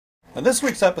In this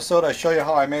week's episode, I show you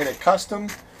how I made a custom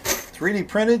 3D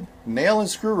printed nail and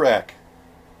screw rack.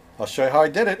 I'll show you how I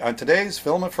did it on today's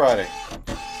Filament Friday.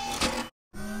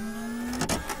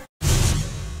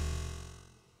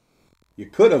 You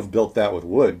could have built that with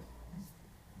wood.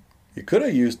 You could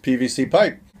have used PVC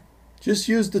pipe. Just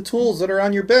use the tools that are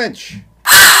on your bench.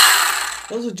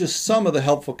 Those are just some of the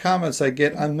helpful comments I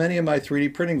get on many of my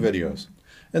 3D printing videos.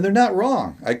 And they're not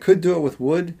wrong. I could do it with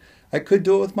wood. I could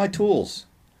do it with my tools.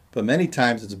 But many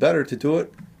times it's better to do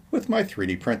it with my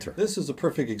 3D printer. This is a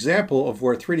perfect example of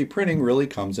where 3D printing really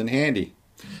comes in handy.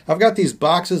 I've got these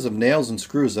boxes of nails and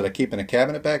screws that I keep in a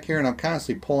cabinet back here, and I'm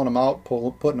constantly pulling them out,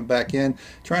 putting them back in,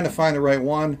 trying to find the right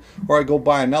one, or I go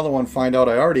buy another one, find out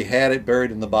I already had it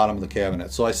buried in the bottom of the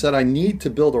cabinet. So I said I need to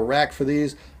build a rack for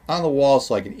these on the wall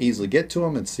so I can easily get to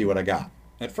them and see what I got.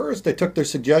 At first, I took their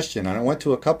suggestion and I went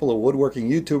to a couple of woodworking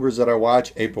YouTubers that I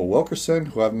watch, April Wilkerson,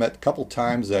 who I've met a couple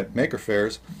times at maker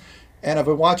fairs, and I've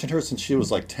been watching her since she was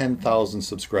like 10,000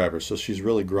 subscribers, so she's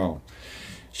really grown.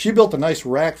 She built a nice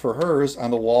rack for hers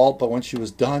on the wall, but when she was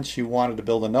done, she wanted to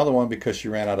build another one because she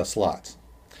ran out of slots.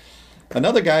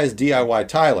 Another guy is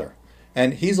DIYTyler,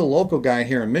 and he's a local guy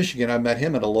here in Michigan. I met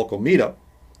him at a local meetup,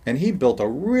 and he built a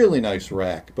really nice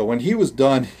rack, but when he was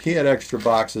done, he had extra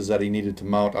boxes that he needed to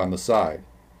mount on the side.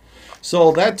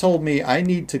 So that told me I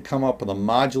need to come up with a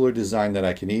modular design that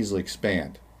I can easily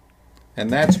expand. And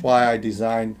that's why I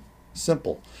designed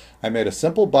simple. I made a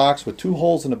simple box with 2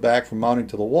 holes in the back for mounting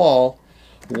to the wall,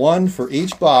 one for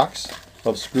each box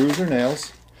of screws or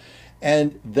nails,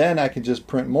 and then I can just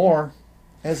print more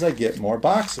as I get more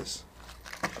boxes.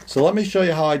 So let me show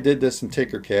you how I did this in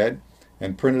Tinkercad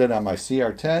and printed it on my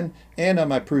CR10 and on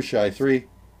my Prusa i3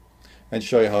 and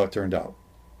show you how it turned out.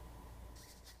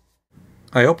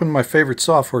 I opened my favorite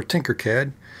software,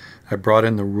 Tinkercad. I brought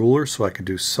in the ruler so I could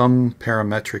do some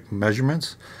parametric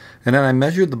measurements, and then I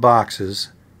measured the boxes,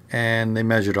 and they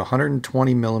measured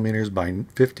 120 millimeters by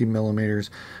 50 millimeters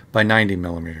by 90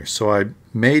 millimeters. So I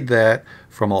made that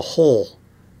from a whole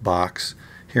box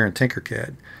here in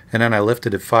Tinkercad, and then I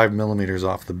lifted it 5 millimeters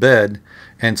off the bed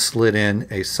and slid in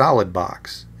a solid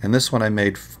box. And this one I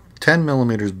made 10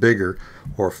 millimeters bigger,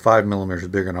 or 5 millimeters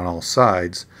bigger on all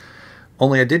sides.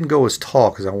 Only I didn't go as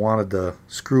tall because I wanted the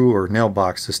screw or nail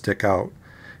box to stick out.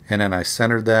 And then I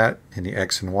centered that in the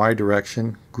X and Y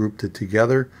direction, grouped it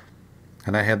together,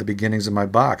 and I had the beginnings of my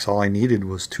box. All I needed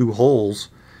was 2 holes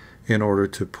in order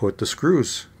to put the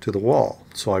screws to the wall.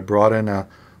 So I brought in a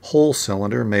hole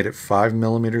cylinder, made it 5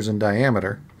 millimeters in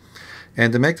diameter.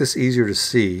 And to make this easier to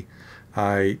see,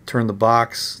 I turned the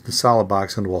box, the solid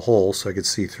box, into a hole so I could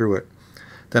see through it.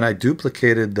 Then I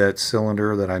duplicated that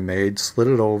cylinder that I made, slid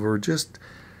it over, just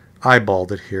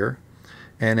eyeballed it here.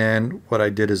 And then what I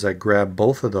did is I grabbed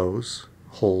both of those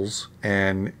holes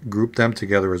and grouped them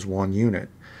together as one unit.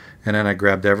 And then I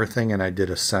grabbed everything and I did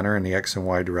a center in the X and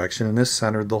Y direction, and this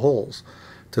centered the holes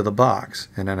to the box.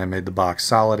 And then I made the box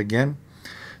solid again.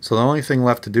 So the only thing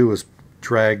left to do is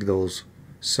drag those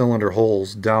cylinder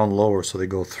holes down lower so they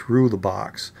go through the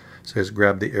box. So I just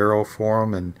grabbed the arrow for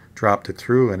them and dropped it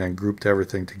through and then grouped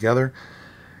everything together.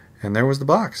 And there was the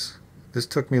box. This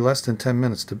took me less than 10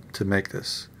 minutes to make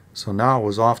this. So now I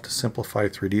was off to Simplify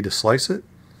 3D to slice it.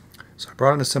 So I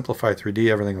brought into Simplify 3D,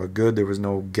 everything looked good. There was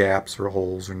no gaps or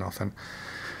holes or nothing.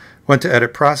 Went to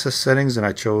Edit Process Settings and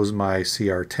I chose my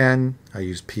CR10. I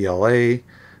used PLA,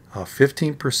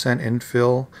 15%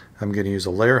 infill. I'm going to use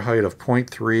a layer height of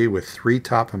 0.3 with 3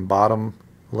 top and bottom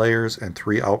layers and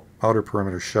 3 outer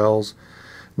perimeter shells.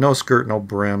 No skirt, no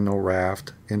brim, no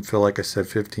raft. Infill, like I said,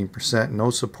 15%. No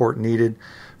support needed.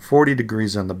 40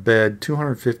 degrees on the bed.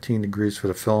 215 degrees for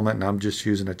the filament, and I'm just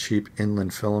using a cheap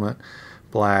inland filament.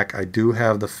 Black. I do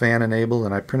have the fan enabled,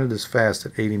 and I printed this fast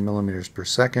at 80 millimeters per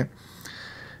second.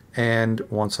 And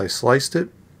once I sliced it,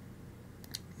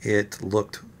 it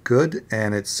looked good,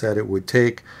 and it said it would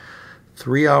take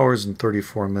 3 hours and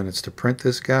 34 minutes to print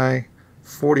this guy,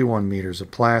 41 meters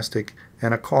of plastic,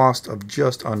 and a cost of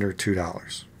just under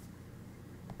 $2.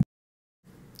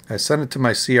 I sent it to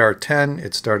my CR10,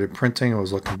 it started printing, it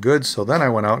was looking good, so then I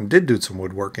went out and did do some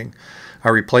woodworking. I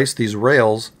replaced these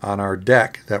rails on our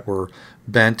deck that were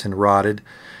bent and rotted,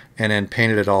 and then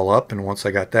painted it all up, and once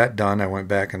I got that done, I went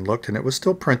back and looked, and it was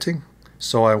still printing.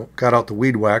 So I got out the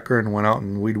weed whacker and went out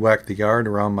and weed whacked the yard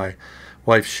around my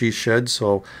wife's she shed,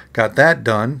 so got that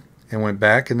done, and went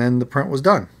back, and then the print was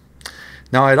done.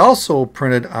 Now I'd also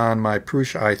printed on my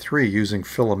Prusa i3 using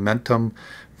Filamentum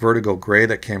Vertigo Gray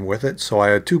that came with it, so I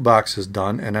had 2 boxes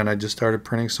done, and then I just started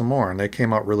printing some more, and they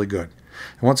came out really good.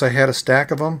 And once I had a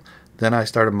stack of them, then I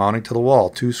started mounting to the wall.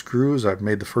 2 screws, I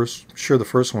made sure the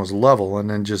first one was level, and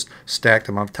then just stacked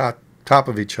them on top top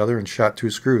of each other and shot 2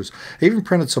 screws. I even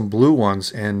printed some blue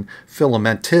ones in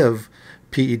Filamentive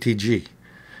PETG.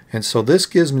 And so this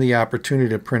gives me the opportunity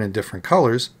to print in different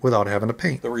colors without having to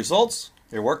paint. The results,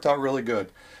 it worked out really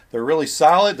good. They're really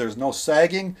solid, there's no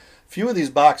sagging. Few of these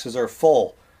boxes are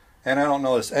full and I don't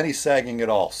notice any sagging at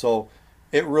all. So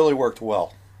it really worked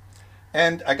well.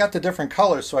 And I got the different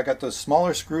colors, so I got the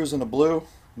smaller screws in the blue,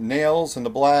 nails in the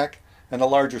black, and the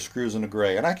larger screws in the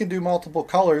gray. And I can do multiple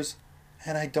colors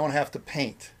and I don't have to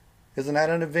paint. Isn't that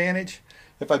an advantage?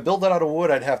 If I build it out of wood,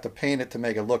 I'd have to paint it to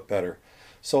make it look better.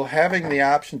 So having the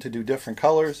option to do different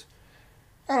colors,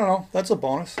 I don't know, that's a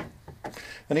bonus.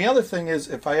 And the other thing is,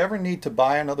 if I ever need to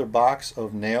buy another box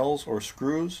of nails or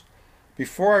screws,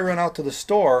 before I run out to the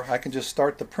store, I can just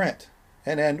start the print.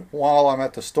 And then while I'm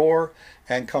at the store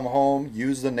and come home,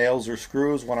 use the nails or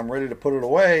screws. When I'm ready to put it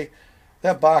away,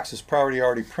 that box is probably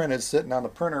already printed, sitting on the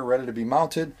printer, ready to be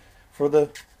mounted for the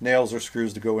nails or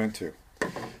screws to go into.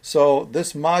 So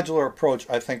this modular approach,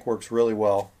 I think, works really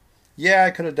well. Yeah,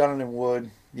 I could have done it in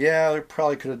wood. Yeah, I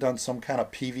probably could have done some kind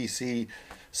of PVC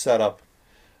setup.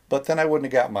 But then I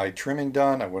wouldn't have got my trimming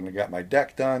done. I wouldn't have got my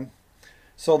deck done.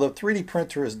 So the 3D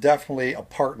printer is definitely a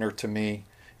partner to me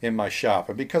in my shop.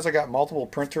 And because I got multiple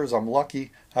printers, I'm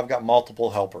lucky I've got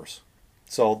multiple helpers.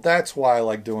 So that's why I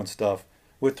like doing stuff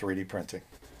with 3D printing.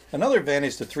 Another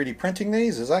advantage to 3D printing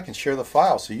these is I can share the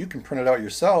file so you can print it out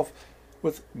yourself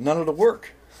with none of the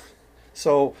work.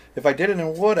 So if I did it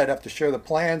in wood, I'd have to share the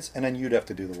plans and then you'd have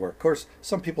to do the work. Of course,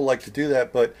 some people like to do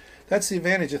that, but that's the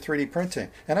advantage of 3D printing.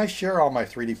 And I share all my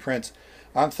 3D prints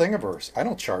on Thingiverse. I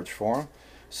don't charge for them.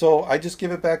 So I just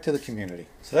give it back to the community.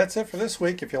 So that's it for this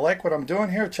week. If you like what I'm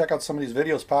doing here, check out some of these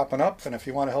videos popping up. And if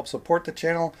you want to help support the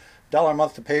channel, $1 a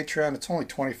month to Patreon. It's only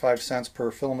 25 cents per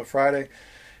Filament Friday.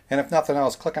 And if nothing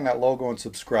else, click on that logo and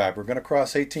subscribe. We're going to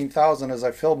cross 18,000 as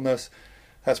I film this.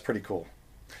 That's pretty cool.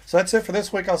 So that's it for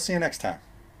this week. I'll see you next time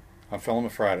on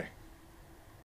Filament Friday.